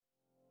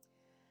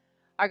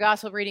Our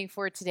gospel reading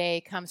for today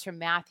comes from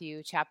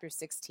Matthew chapter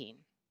 16.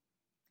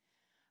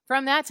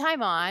 From that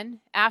time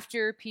on,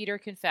 after Peter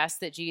confessed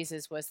that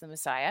Jesus was the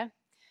Messiah,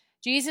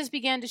 Jesus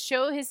began to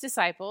show his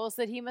disciples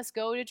that he must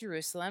go to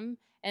Jerusalem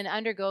and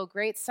undergo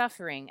great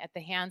suffering at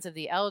the hands of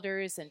the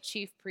elders and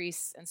chief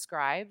priests and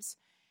scribes,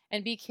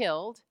 and be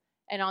killed,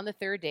 and on the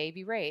third day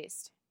be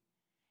raised.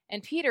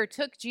 And Peter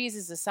took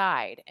Jesus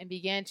aside and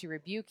began to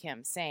rebuke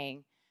him,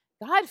 saying,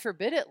 "God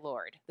forbid it,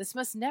 Lord. This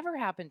must never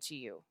happen to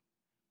you."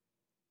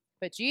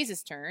 But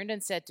Jesus turned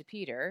and said to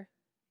Peter,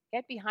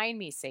 "Get behind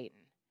me,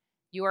 Satan.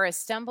 You are a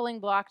stumbling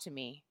block to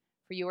me,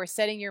 for you are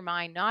setting your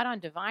mind not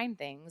on divine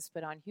things,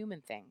 but on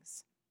human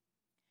things."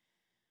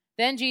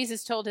 Then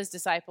Jesus told his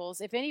disciples,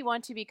 "If any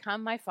want to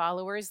become my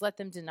followers, let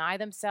them deny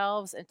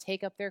themselves and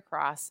take up their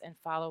cross and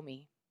follow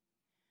me.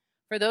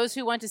 For those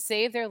who want to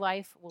save their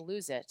life will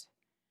lose it,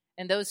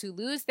 and those who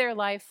lose their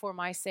life for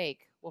my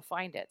sake will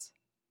find it.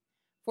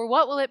 For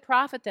what will it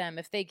profit them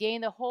if they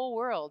gain the whole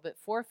world but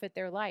forfeit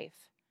their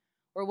life?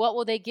 Or what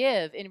will they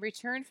give in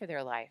return for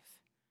their life?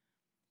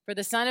 For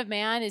the Son of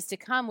Man is to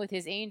come with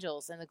his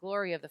angels in the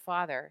glory of the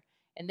Father,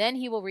 and then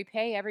he will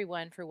repay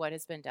everyone for what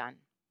has been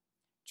done.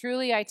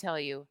 Truly, I tell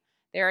you,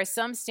 there are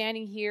some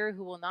standing here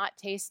who will not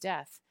taste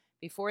death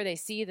before they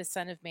see the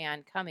Son of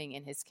Man coming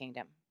in his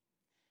kingdom."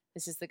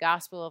 This is the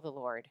gospel of the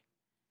Lord.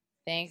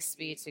 Thanks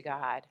be to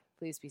God.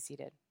 Please be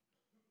seated.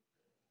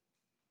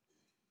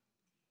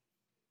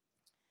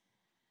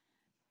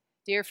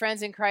 Dear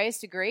friends in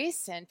Christ,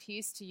 grace and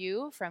peace to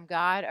you from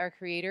God, our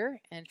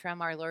Creator, and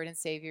from our Lord and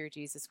Savior,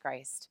 Jesus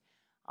Christ.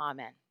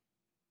 Amen.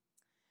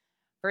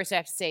 First, I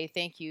have to say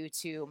thank you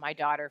to my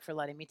daughter for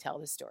letting me tell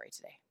this story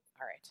today.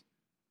 All right.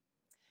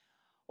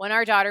 When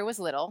our daughter was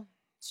little,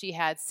 she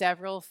had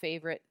several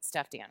favorite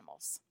stuffed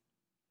animals.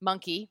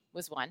 Monkey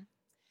was one,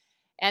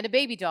 and a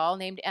baby doll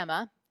named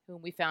Emma,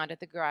 whom we found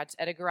at a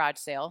garage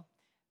sale,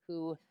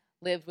 who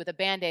lived with a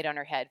Band-Aid on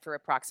her head for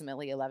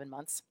approximately 11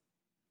 months.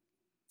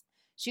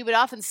 She would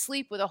often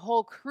sleep with a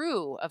whole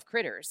crew of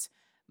critters,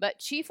 but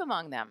chief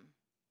among them,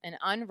 and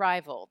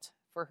unrivaled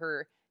for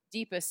her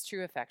deepest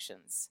true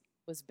affections,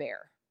 was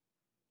Bear.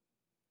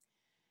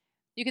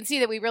 You can see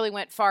that we really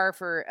went far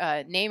for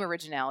name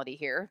originality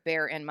here,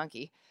 Bear and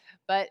Monkey,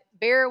 but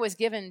Bear was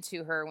given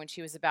to her when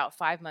she was about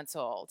 5 months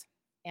old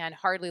and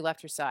hardly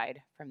left her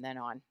side from then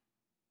on.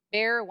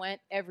 Bear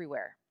went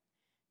everywhere,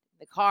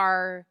 the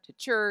car, to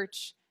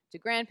church, to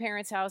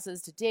grandparents'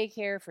 houses, to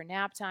daycare for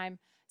nap time,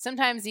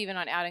 sometimes even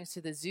on outings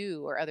to the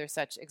zoo or other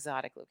such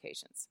exotic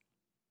locations.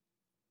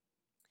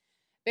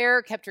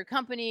 Bear kept her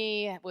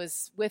company,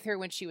 was with her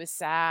when she was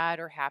sad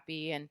or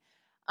happy, and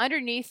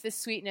underneath the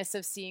sweetness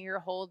of seeing her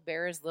hold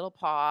Bear's little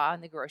paw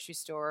in the grocery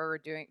store or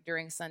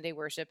during Sunday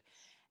worship,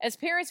 as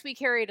parents we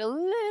carried a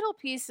little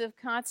piece of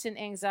constant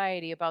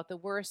anxiety about the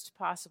worst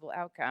possible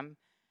outcome,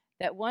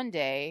 that one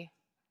day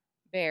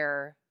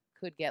Bear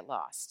could get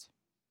lost.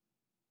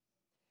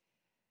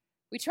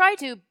 We tried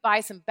to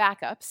buy some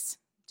backups,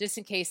 just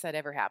in case that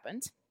ever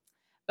happened.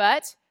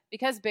 But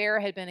because Bear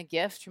had been a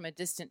gift from a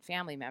distant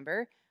family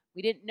member,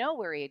 we didn't know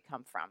where he had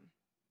come from,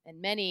 and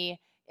many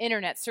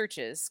internet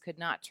searches could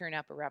not turn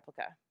up a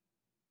replica.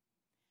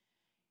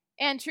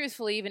 And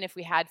truthfully, even if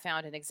we had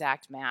found an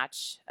exact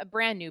match, a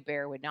brand new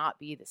Bear would not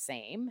be the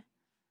same,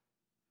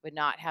 would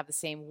not have the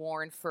same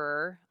worn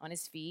fur on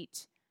his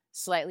feet,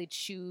 slightly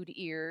chewed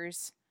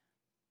ears,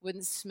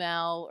 wouldn't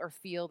smell or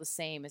feel the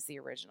same as the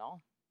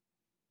original.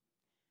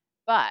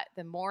 But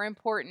the more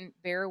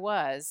important Bear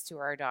was to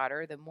our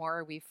daughter, the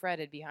more we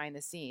fretted behind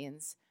the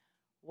scenes.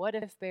 What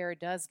if Bear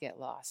does get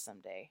lost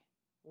someday?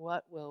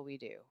 What will we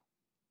do?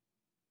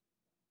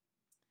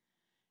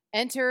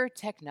 Enter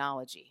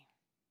technology.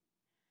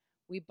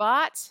 We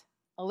bought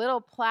a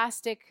little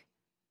plastic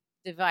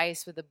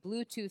device with a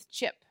Bluetooth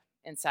chip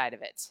inside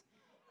of it.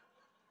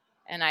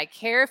 And I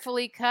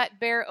carefully cut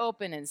Bear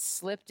open and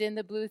slipped in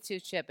the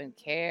Bluetooth chip and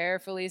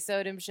carefully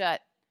sewed him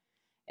shut.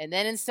 And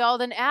then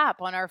installed an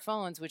app on our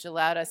phones which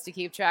allowed us to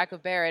keep track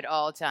of Bear at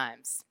all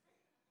times.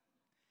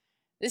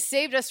 This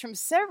saved us from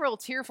several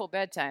tearful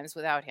bedtimes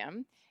without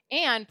him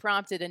and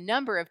prompted a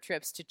number of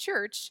trips to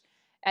church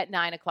at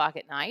 9 o'clock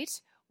at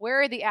night,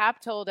 where the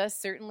app told us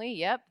certainly,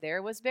 yep,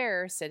 there was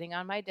Bear sitting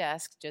on my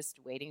desk just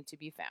waiting to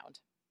be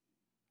found.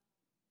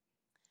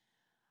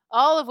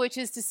 All of which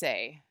is to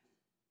say,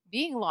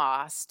 being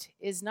lost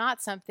is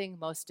not something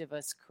most of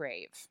us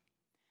crave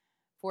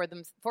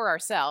for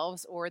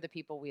ourselves or the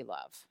people we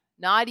love,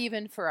 not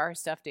even for our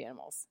stuffed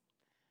animals.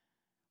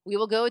 We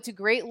will go to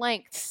great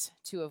lengths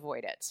to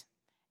avoid it.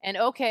 And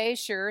okay,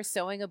 sure,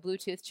 sewing a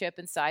Bluetooth chip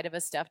inside of a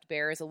stuffed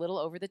bear is a little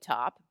over the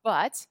top,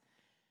 but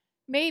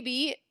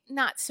maybe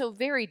not so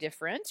very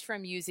different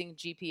from using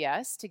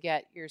GPS to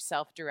get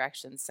yourself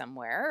directions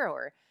somewhere,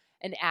 or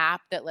an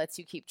app that lets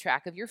you keep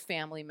track of your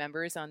family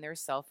members on their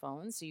cell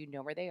phones so you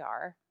know where they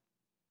are.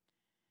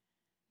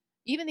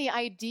 Even the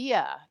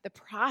idea, the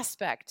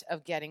prospect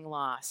of getting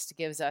lost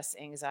gives us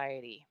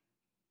anxiety,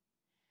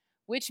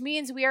 which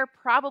means we are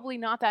probably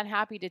not that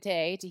happy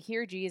today to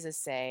hear Jesus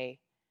say,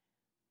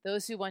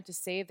 "Those who want to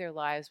save their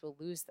lives will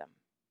lose them."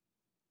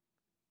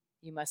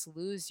 you must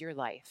lose your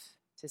life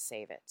to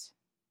save it.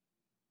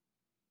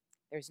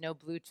 There's no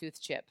Bluetooth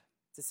chip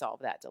to solve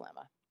that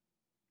dilemma.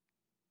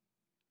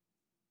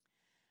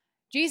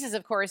 Jesus,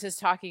 of course, is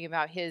talking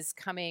about his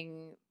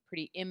coming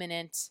pretty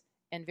imminent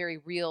and very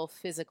real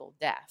physical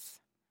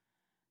death,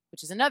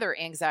 which is another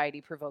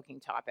anxiety-provoking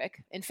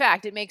topic. In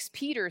fact, it makes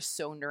Peter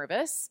so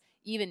nervous,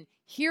 even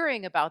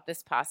hearing about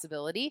this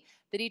possibility,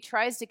 that he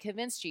tries to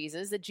convince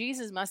Jesus that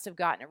Jesus must have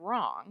gotten it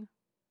wrong.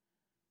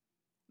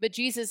 But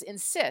Jesus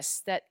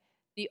insists that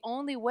the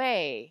only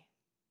way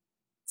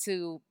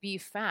to be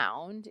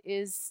found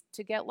is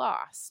to get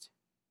lost.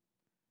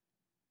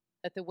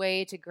 That the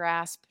way to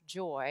grasp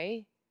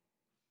joy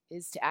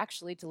is to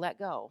actually to let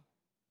go.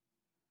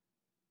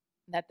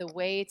 That the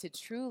way to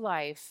true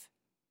life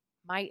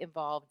might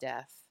involve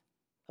death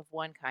of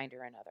one kind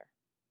or another.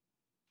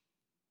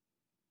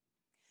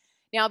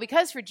 Now,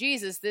 because for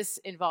Jesus this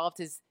involved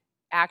his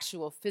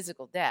actual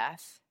physical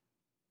death,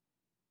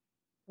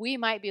 we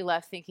might be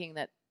left thinking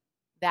that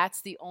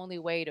that's the only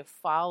way to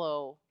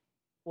follow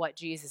what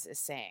Jesus is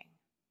saying.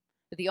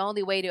 That the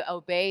only way to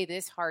obey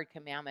this hard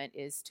commandment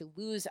is to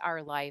lose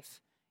our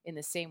life in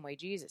the same way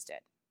Jesus did.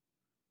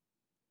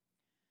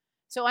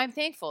 So I'm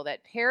thankful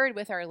that paired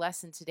with our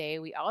lesson today,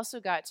 we also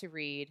got to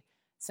read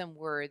some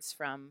words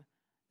from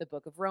the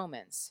book of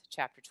Romans,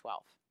 chapter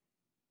 12.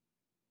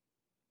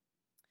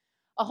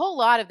 A whole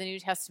lot of the New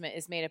Testament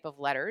is made up of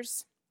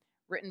letters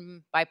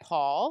written by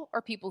Paul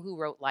or people who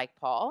wrote like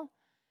Paul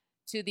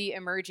to the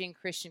emerging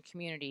Christian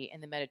community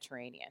in the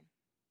Mediterranean.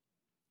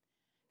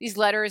 These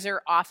letters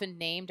are often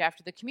named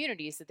after the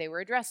communities that they were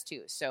addressed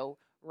to. So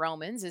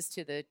Romans is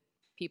to the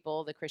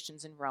people, the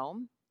Christians in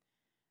Rome,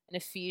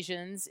 and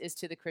Ephesians is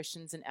to the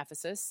Christians in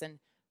Ephesus, and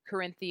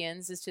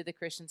Corinthians is to the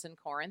Christians in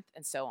Corinth,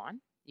 and so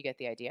on. You get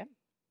the idea.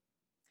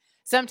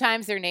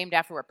 Sometimes they're named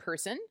after a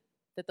person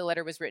that the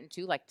letter was written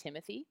to, like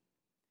Timothy.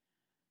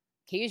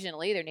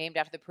 Occasionally, they're named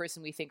after the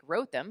person we think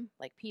wrote them,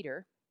 like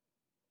Peter.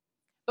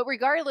 But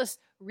regardless,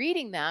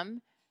 reading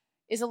them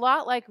is a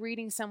lot like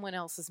reading someone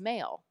else's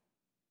mail,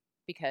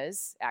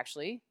 because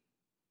actually,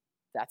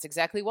 that's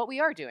exactly what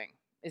we are doing,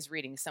 is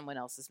reading someone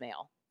else's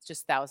mail. It's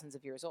just thousands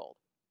of years old.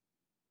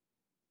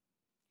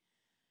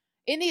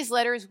 In these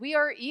letters, we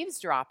are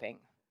eavesdropping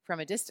from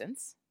a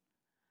distance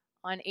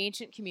on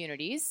ancient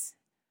communities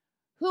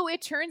who,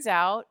 it turns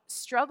out,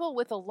 struggle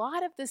with a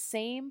lot of the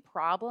same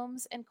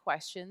problems and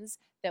questions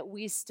that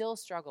we still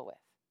struggle with.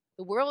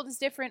 The world is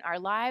different, our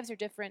lives are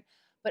different,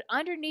 but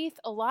underneath,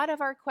 a lot of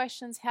our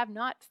questions have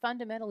not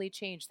fundamentally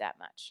changed that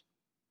much.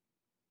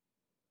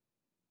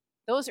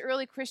 Those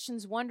early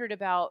Christians wondered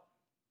about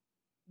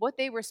what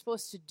they were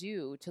supposed to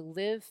do to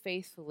live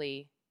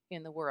faithfully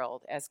in the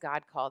world as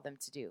God called them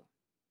to do.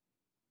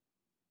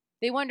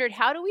 They wondered,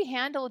 how do we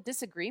handle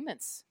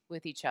disagreements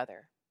with each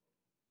other?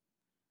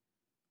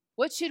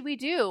 What should we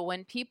do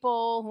when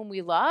people whom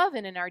we love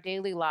and in our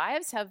daily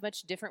lives have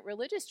much different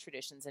religious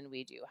traditions than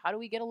we do? How do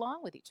we get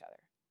along with each other?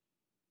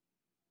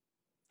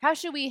 How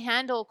should we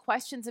handle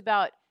questions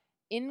about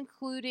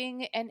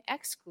including and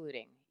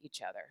excluding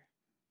each other?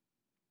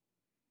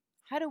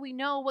 How do we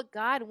know what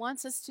God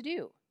wants us to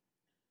do?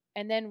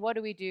 And then what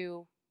do we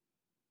do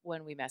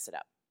when we mess it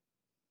up?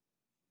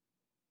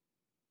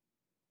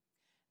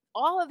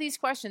 All of these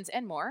questions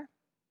and more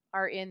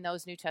are in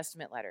those New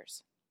Testament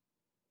letters.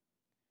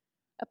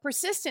 A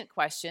persistent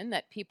question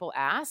that people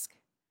ask,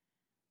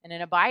 and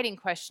an abiding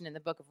question in the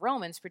book of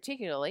Romans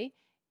particularly,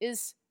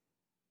 is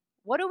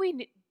what do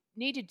we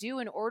need to do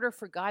in order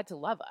for God to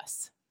love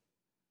us,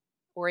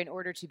 or in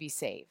order to be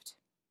saved,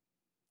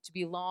 to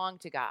belong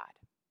to God?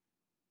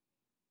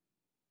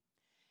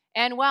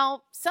 And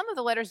while some of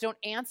the letters don't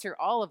answer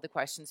all of the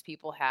questions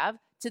people have,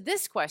 to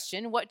this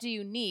question, what do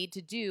you need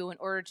to do in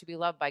order to be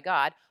loved by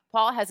God,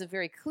 Paul has a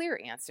very clear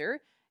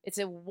answer. It's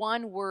a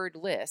one-word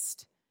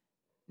list: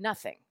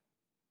 nothing.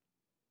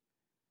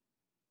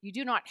 You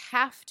do not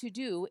have to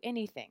do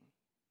anything.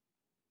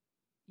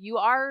 You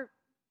are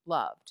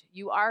loved.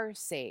 You are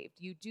saved.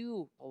 You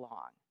do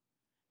belong.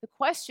 The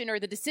question or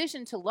the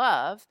decision to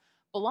love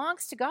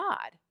belongs to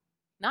God,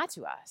 not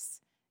to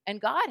us. And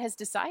God has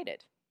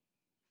decided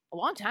a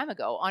long time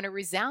ago on a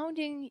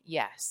resounding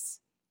yes.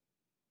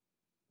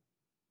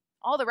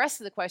 All the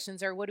rest of the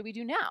questions are, what do we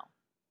do now?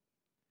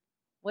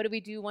 What do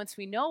we do once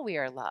we know we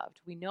are loved?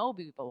 We know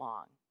we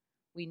belong.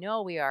 We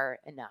know we are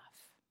enough.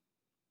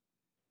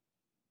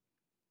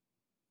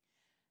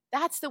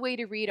 That's the way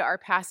to read our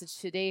passage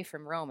today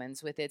from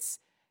Romans, with its,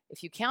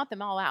 if you count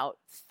them all out,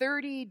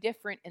 30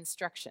 different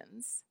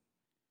instructions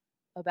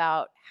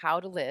about how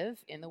to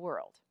live in the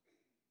world.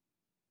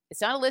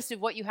 It's not a list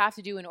of what you have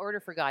to do in order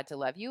for God to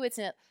love you. It's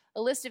a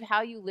list of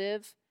how you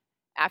live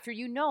after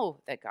you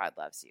know that God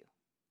loves you.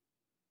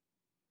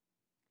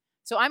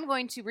 So I'm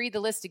going to read the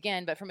list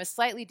again, but from a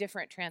slightly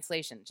different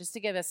translation, just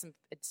to give us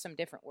some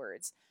different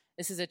words.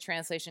 This is a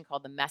translation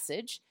called The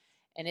Message,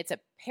 and it's a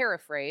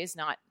paraphrase,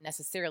 not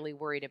necessarily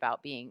worried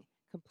about being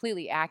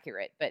completely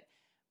accurate, but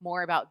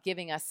more about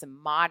giving us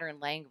some modern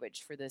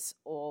language for this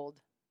old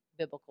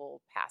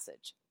biblical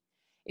passage.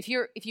 If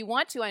you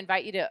want to, I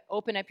invite you to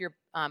open up your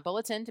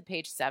bulletin to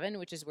page 7,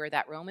 which is where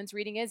that Romans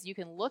reading is. You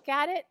can look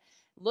at it,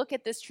 look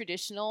at this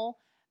traditional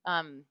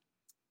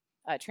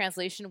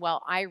translation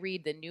while I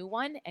read the new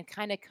one, and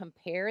kind of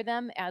compare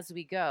them as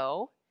we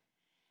go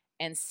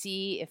and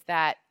see if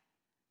that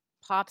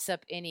pops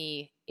up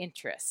any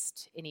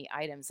interest, any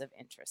items of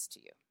interest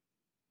to you.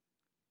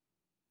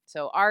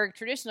 So our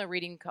traditional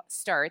reading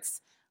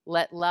starts,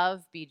 "Let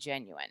love be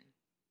genuine."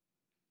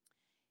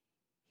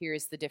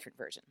 Here's the different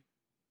version.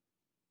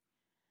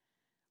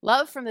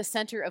 Love from the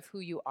center of who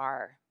you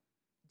are.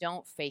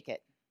 Don't fake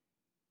it.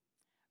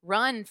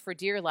 Run for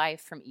dear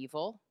life from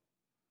evil.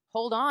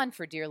 Hold on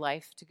for dear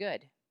life to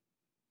good.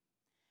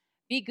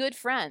 Be good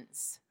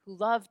friends who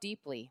love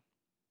deeply.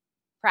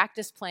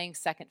 Practice playing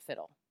second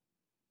fiddle.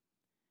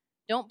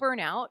 Don't burn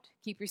out.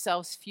 Keep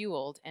yourselves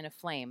fueled and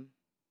aflame.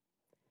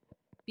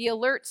 Be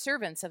alert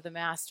servants of the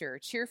Master,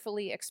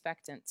 cheerfully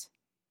expectant.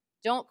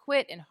 Don't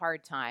quit in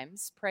hard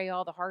times. Pray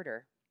all the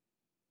harder.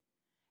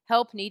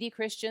 Help needy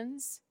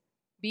Christians.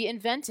 Be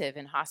inventive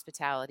in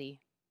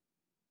hospitality.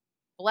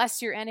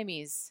 Bless your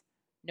enemies.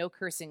 No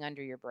cursing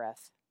under your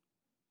breath.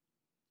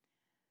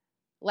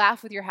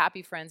 Laugh with your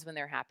happy friends when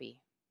they're happy,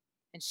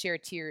 and share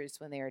tears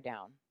when they are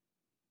down.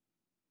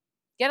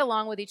 Get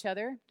along with each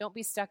other. Don't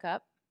be stuck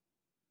up.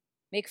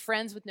 Make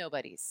friends with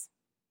nobodies.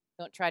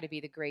 Don't try to be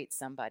the great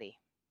somebody.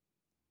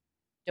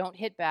 Don't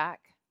hit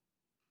back.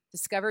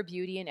 Discover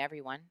beauty in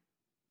everyone.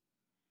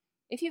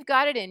 If you've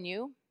got it in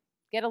you,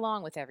 get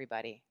along with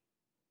everybody.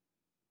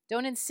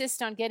 Don't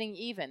insist on getting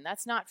even.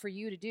 That's not for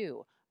you to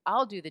do.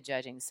 I'll do the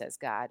judging, says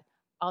God.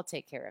 I'll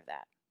take care of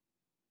that.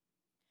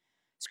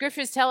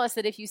 Scriptures tell us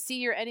that if you see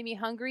your enemy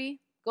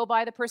hungry, go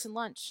buy the person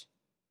lunch.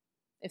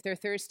 If they're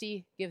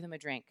thirsty, give them a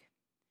drink.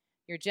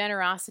 Your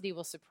generosity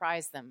will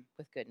surprise them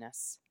with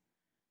goodness.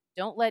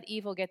 Don't let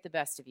evil get the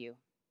best of you.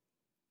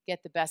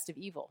 Get the best of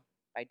evil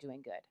by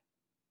doing good.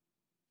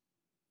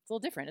 It's a little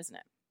different, isn't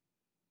it?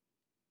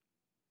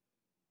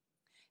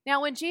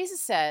 Now, when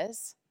Jesus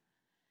says,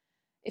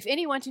 "If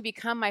anyone to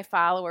become my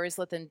followers,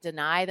 let them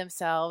deny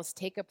themselves,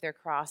 take up their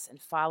cross,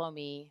 and follow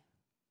me.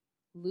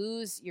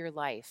 Lose your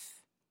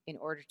life in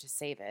order to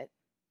save it,"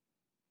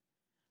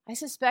 I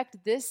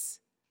suspect this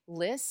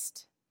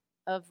list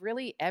of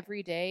really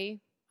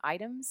everyday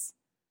items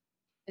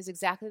is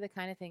exactly the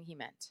kind of thing he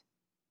meant.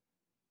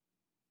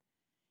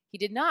 He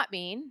did not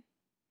mean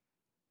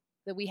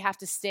that we have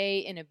to stay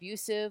in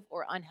abusive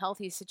or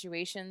unhealthy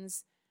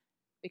situations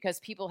because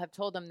people have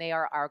told them they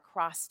are our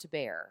cross to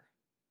bear,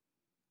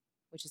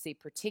 which is a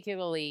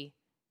particularly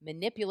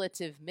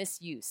manipulative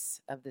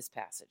misuse of this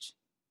passage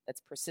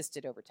that's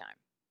persisted over time.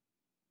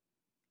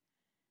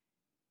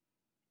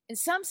 In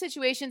some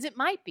situations, it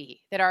might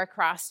be that our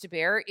cross to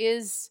bear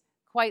is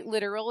quite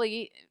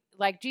literally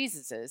like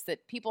Jesus's,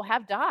 that people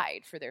have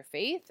died for their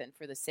faith and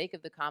for the sake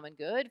of the common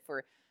good,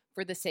 for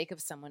the sake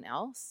of someone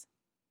else.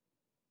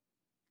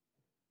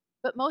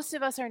 But most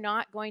of us are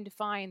not going to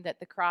find that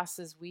the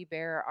crosses we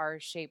bear are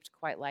shaped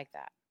quite like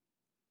that.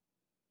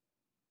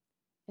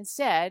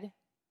 Instead,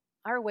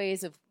 our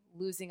ways of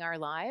losing our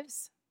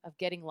lives, of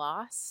getting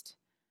lost,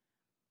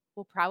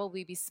 will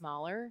probably be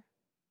smaller,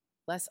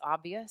 less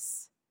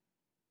obvious,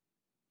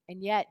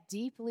 and yet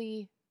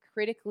deeply,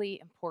 critically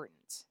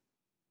important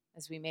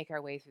as we make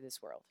our way through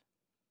this world.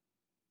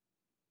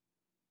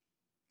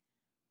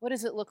 What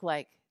does it look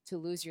like to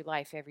lose your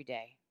life every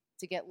day,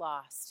 to get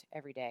lost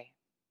every day?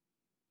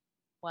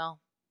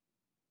 Well,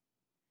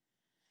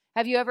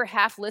 have you ever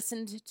half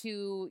listened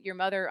to your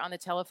mother on the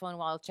telephone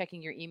while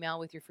checking your email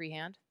with your free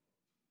hand?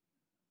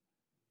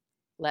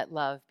 Let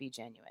love be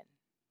genuine.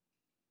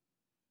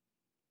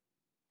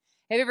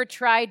 Have you ever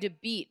tried to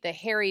beat the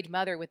harried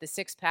mother with the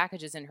 6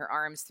 packages in her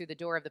arms through the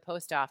door of the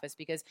post office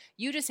because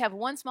you just have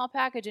one small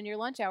package and your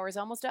lunch hour is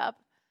almost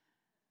up?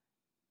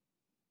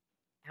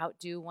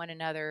 Outdo one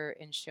another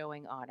in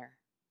showing honor.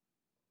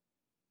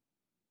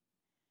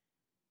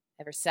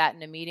 Ever sat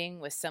in a meeting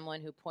with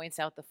someone who points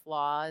out the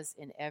flaws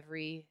in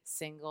every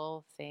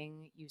single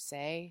thing you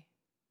say?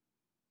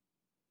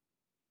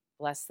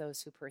 Bless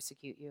those who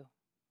persecute you.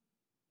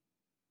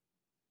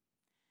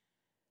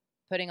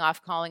 Putting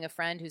off calling a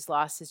friend who's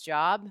lost his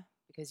job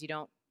because you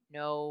don't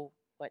know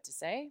what to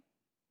say?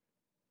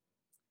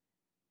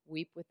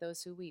 Weep with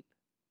those who weep.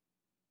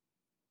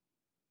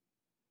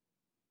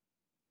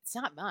 It's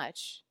not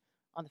much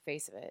on the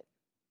face of it.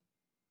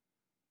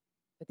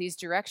 But these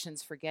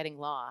directions for getting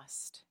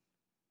lost,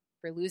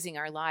 for losing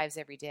our lives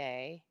every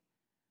day,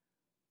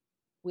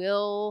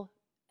 will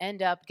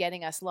end up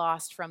getting us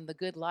lost from the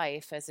good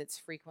life as it's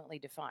frequently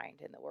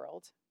defined in the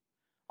world.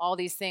 All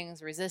these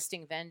things,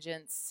 resisting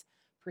vengeance,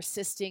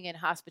 persisting in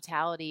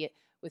hospitality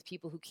with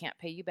people who can't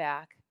pay you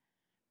back,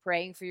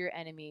 praying for your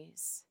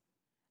enemies,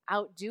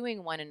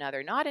 outdoing one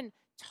another, not in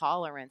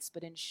tolerance,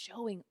 but in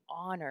showing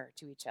honor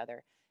to each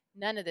other.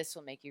 None of this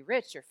will make you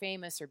rich or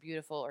famous or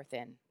beautiful or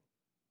thin.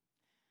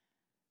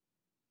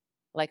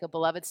 Like a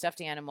beloved stuffed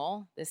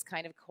animal, this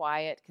kind of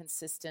quiet,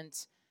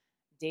 consistent,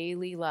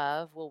 daily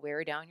love will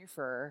wear down your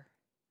fur,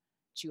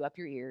 chew up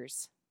your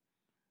ears,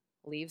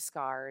 leave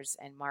scars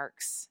and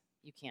marks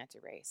you can't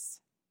erase.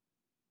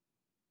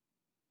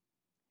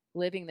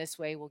 Living this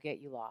way will get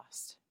you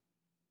lost.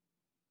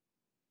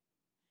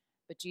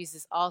 But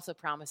Jesus also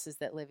promises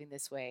that living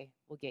this way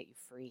will get you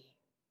free.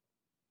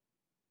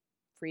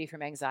 Free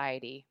from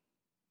anxiety,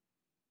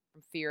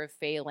 from fear of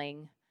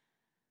failing,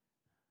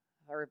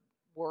 or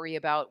worry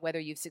about whether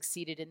you've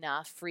succeeded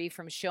enough, free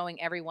from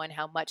showing everyone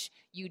how much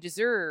you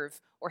deserve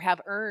or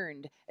have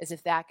earned, as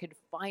if that could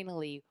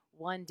finally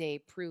one day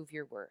prove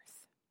your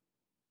worth.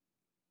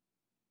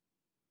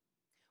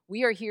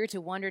 We are here to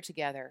wonder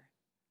together,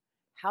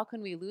 how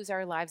can we lose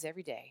our lives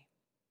every day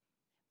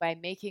by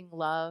making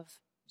love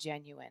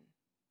genuine?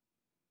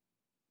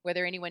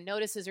 Whether anyone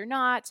notices or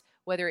not,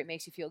 whether it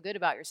makes you feel good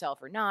about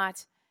yourself or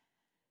not,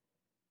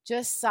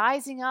 just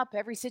sizing up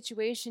every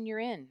situation you're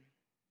in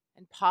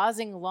and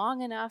pausing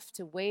long enough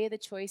to weigh the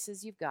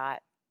choices you've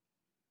got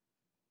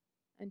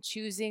and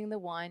choosing the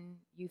one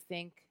you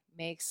think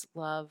makes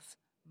love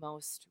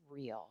most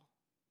real,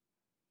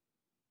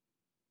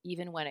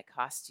 even when it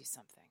costs you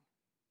something.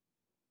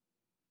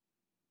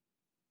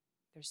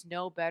 There's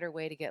no better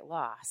way to get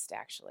lost,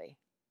 actually,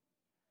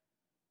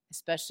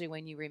 especially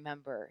when you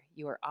remember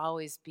you are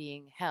always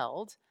being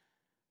held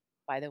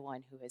by the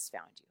one who has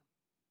found you.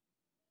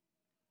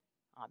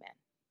 Amen.